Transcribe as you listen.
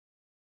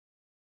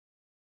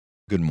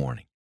Good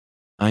morning.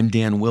 I'm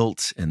Dan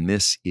Wilt, and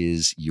this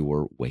is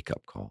your wake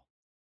up call.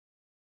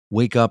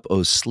 Wake up,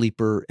 O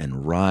sleeper,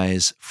 and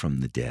rise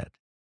from the dead,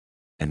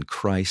 and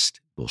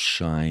Christ will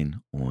shine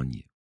on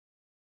you.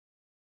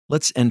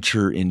 Let's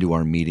enter into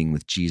our meeting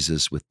with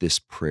Jesus with this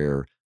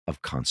prayer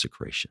of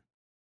consecration.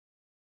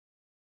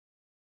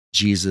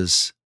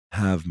 Jesus,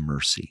 have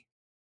mercy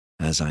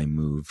as I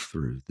move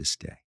through this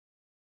day.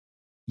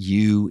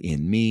 You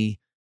in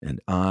me, and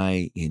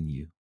I in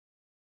you.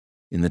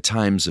 In the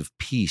times of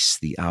peace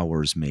the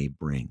hours may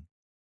bring,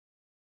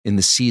 in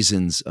the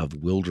seasons of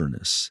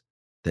wilderness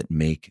that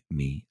make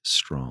me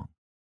strong,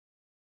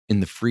 in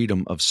the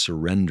freedom of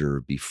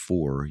surrender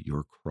before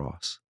your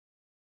cross,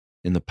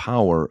 in the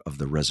power of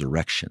the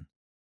resurrection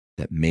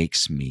that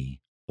makes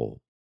me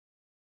whole.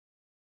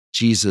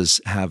 Jesus,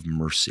 have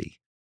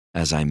mercy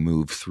as I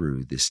move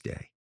through this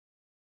day.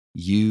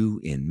 You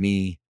in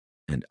me,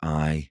 and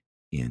I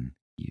in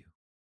you.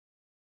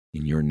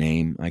 In your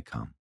name I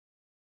come.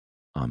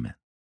 Amen.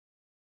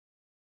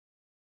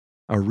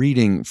 Our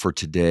reading for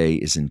today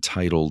is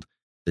entitled,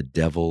 "The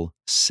Devil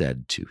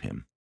Said to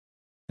Him."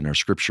 And our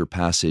scripture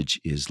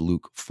passage is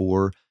Luke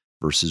 4,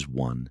 verses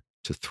 1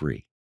 to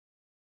 3.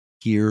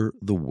 Hear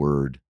the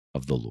word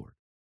of the Lord.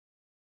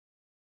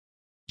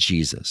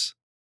 Jesus,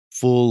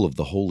 full of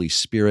the Holy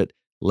Spirit,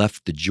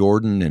 left the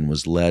Jordan and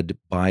was led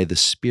by the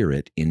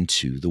Spirit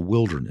into the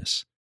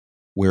wilderness,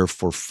 where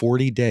for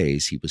 40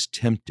 days he was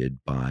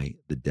tempted by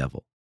the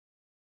devil.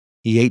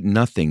 He ate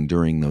nothing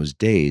during those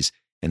days,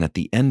 and at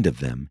the end of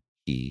them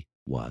he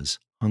was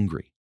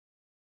hungry.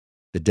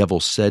 The devil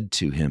said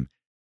to him,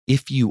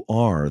 "If you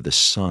are the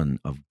Son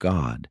of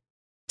God,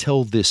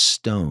 tell this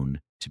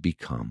stone to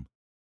become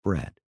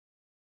bread."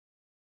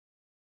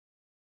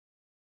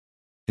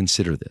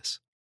 Consider this.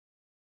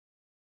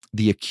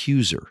 The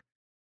accuser,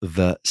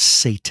 the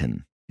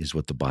Satan is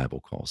what the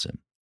Bible calls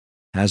him,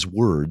 has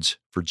words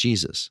for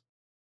Jesus.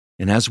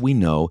 And as we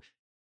know,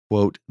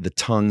 quote, "The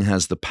tongue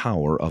has the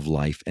power of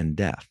life and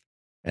death,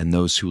 and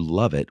those who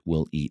love it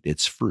will eat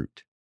its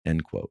fruit,"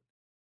 end quote.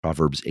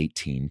 Proverbs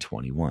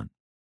 18:21.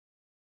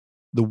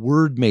 The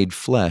Word made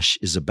flesh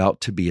is about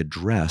to be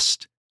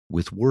addressed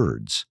with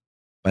words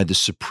by the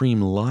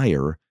supreme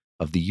liar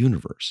of the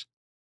universe.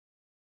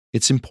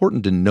 It's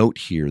important to note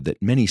here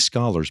that many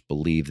scholars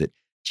believe that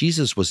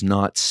Jesus was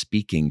not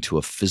speaking to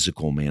a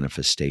physical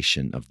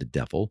manifestation of the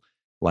devil,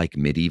 like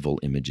medieval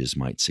images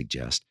might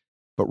suggest,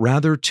 but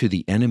rather to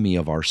the enemy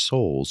of our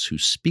souls who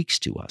speaks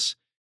to us,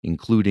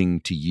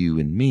 including to you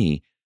and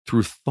me,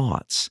 through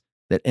thoughts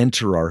that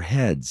enter our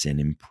heads and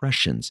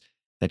impressions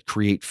that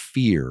create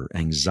fear,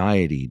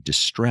 anxiety,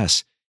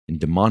 distress,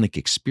 and demonic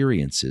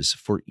experiences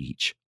for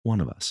each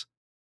one of us.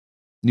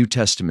 New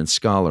Testament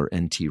scholar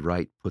N.T.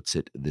 Wright puts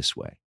it this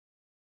way.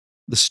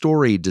 The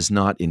story does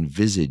not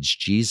envisage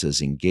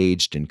Jesus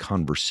engaged in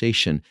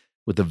conversation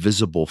with a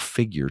visible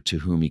figure to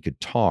whom he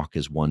could talk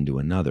as one to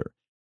another.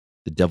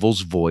 The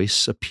devil's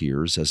voice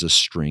appears as a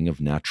string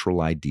of natural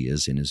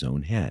ideas in his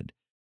own head.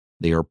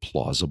 They are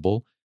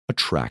plausible,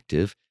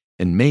 attractive,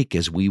 and make,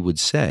 as we would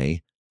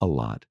say, a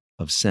lot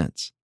of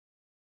sense.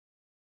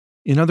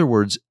 In other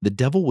words, the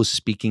devil was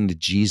speaking to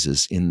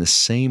Jesus in the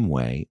same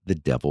way the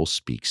devil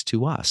speaks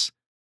to us,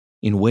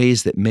 in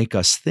ways that make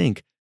us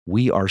think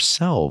we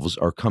ourselves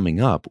are coming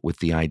up with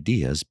the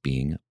ideas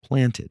being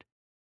planted.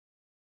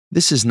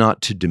 This is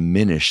not to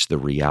diminish the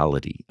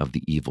reality of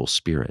the evil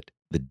spirit,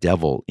 the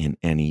devil, in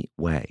any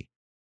way.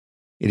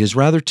 It is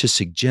rather to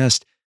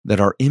suggest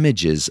that our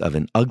images of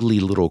an ugly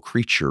little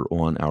creature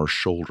on our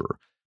shoulder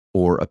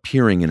or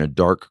appearing in a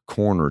dark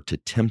corner to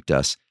tempt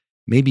us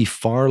may be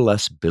far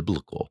less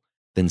biblical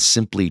than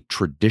simply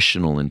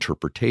traditional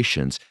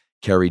interpretations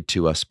carried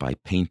to us by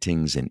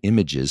paintings and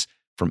images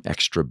from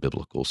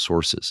extra-biblical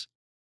sources.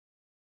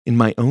 In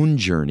my own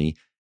journey,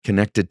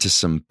 connected to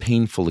some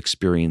painful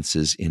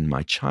experiences in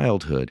my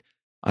childhood,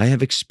 I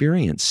have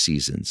experienced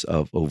seasons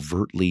of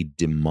overtly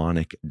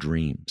demonic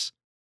dreams.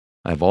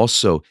 I've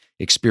also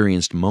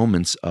experienced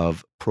moments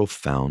of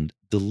profound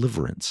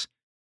deliverance,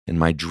 and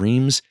my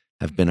dreams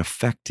have been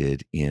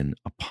affected in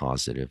a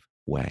positive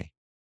way.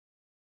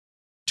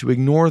 To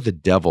ignore the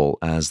devil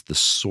as the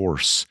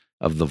source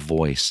of the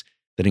voice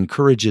that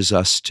encourages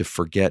us to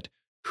forget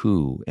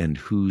who and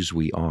whose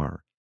we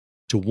are,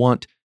 to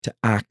want to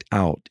act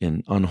out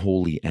in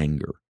unholy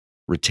anger,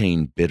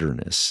 retain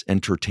bitterness,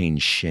 entertain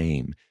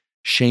shame,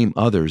 shame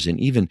others, and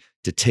even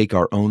to take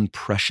our own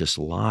precious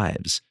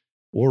lives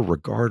or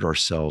regard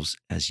ourselves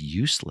as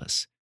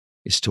useless,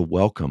 is to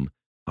welcome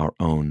our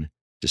own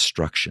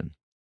destruction.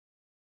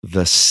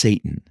 The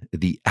Satan,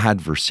 the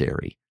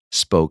adversary,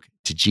 spoke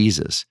to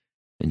Jesus,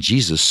 and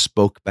Jesus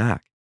spoke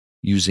back,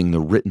 using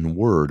the written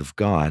word of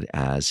God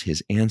as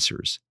his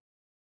answers.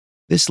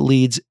 This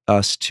leads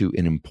us to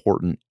an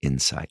important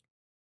insight.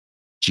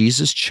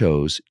 Jesus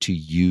chose to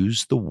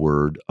use the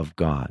word of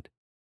God,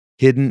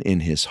 hidden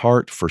in his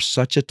heart for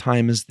such a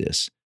time as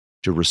this,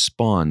 to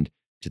respond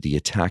to the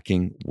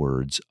attacking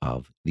words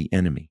of the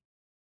enemy.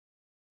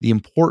 The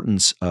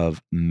importance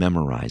of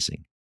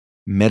memorizing,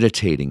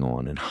 meditating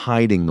on, and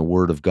hiding the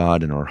word of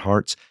God in our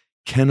hearts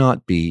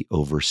cannot be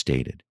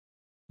overstated.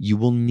 You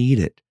will need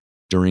it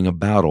during a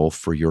battle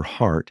for your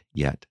heart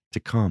yet to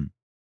come.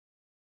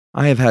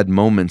 I have had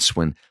moments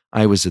when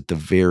I was at the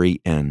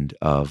very end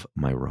of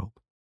my rope,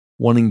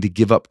 wanting to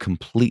give up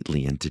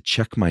completely and to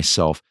check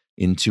myself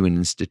into an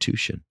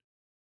institution.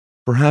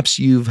 Perhaps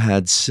you've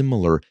had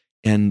similar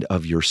end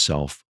of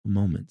yourself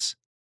moments.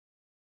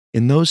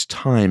 In those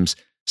times,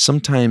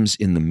 sometimes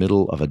in the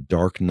middle of a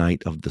dark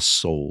night of the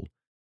soul,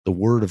 the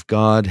Word of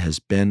God has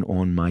been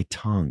on my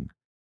tongue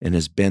and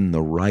has been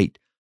the right,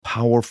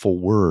 powerful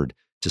word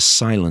to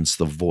silence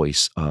the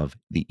voice of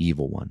the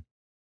evil one.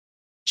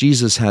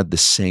 Jesus had the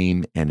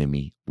same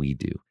enemy we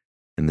do,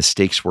 and the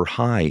stakes were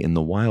high in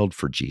the wild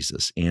for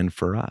Jesus and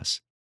for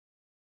us.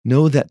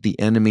 Know that the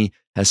enemy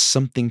has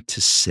something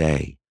to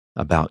say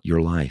about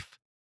your life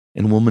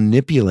and will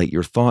manipulate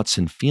your thoughts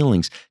and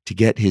feelings to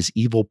get his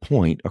evil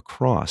point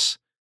across,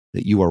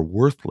 that you are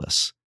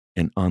worthless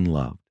and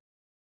unloved.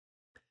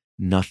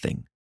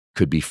 Nothing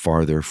could be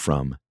farther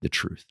from the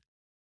truth.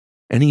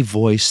 Any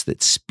voice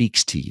that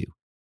speaks to you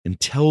and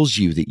tells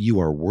you that you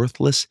are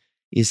worthless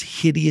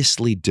is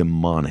hideously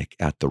demonic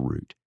at the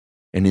root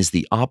and is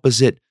the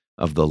opposite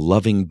of the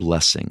loving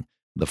blessing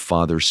the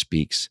Father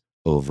speaks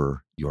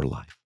over your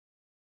life.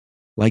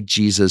 Like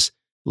Jesus,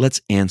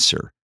 let's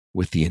answer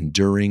with the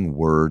enduring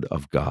word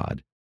of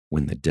God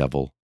when the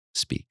devil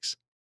speaks.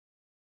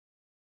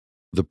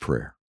 The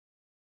prayer.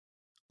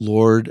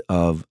 Lord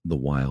of the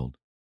wild,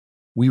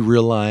 we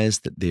realize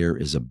that there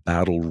is a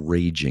battle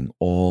raging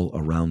all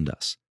around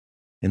us,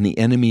 and the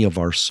enemy of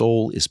our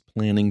soul is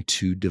planning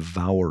to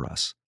devour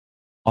us,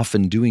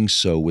 often doing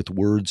so with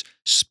words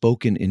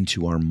spoken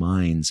into our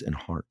minds and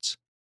hearts.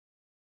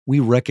 We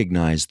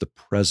recognize the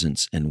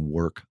presence and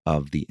work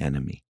of the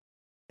enemy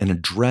and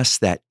address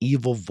that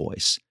evil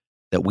voice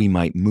that we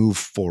might move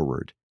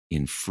forward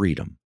in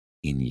freedom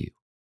in you.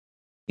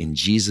 In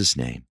Jesus'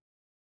 name,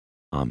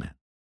 amen.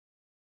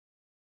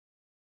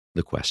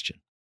 The question.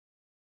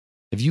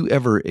 Have you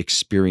ever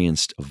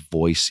experienced a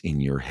voice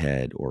in your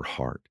head or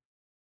heart,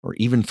 or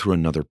even through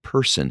another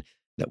person,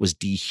 that was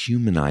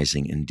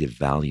dehumanizing and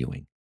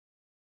devaluing?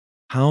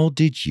 How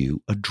did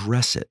you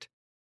address it?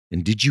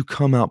 And did you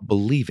come out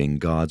believing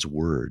God's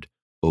word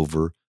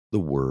over the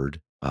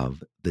word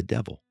of the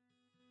devil?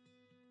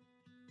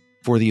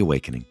 For The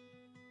Awakening,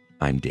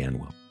 I'm Dan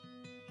Will.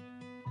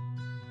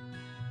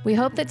 We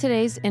hope that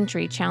today's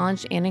entry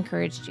challenged and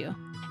encouraged you.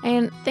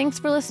 And thanks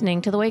for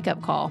listening to The Wake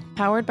Up Call,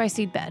 powered by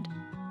Seedbed.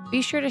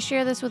 Be sure to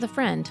share this with a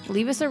friend,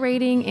 leave us a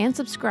rating, and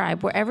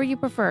subscribe wherever you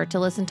prefer to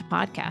listen to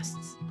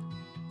podcasts.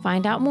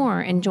 Find out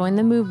more and join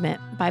the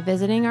movement by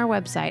visiting our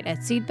website at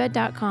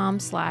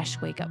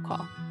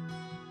seedbed.com/wakeupcall.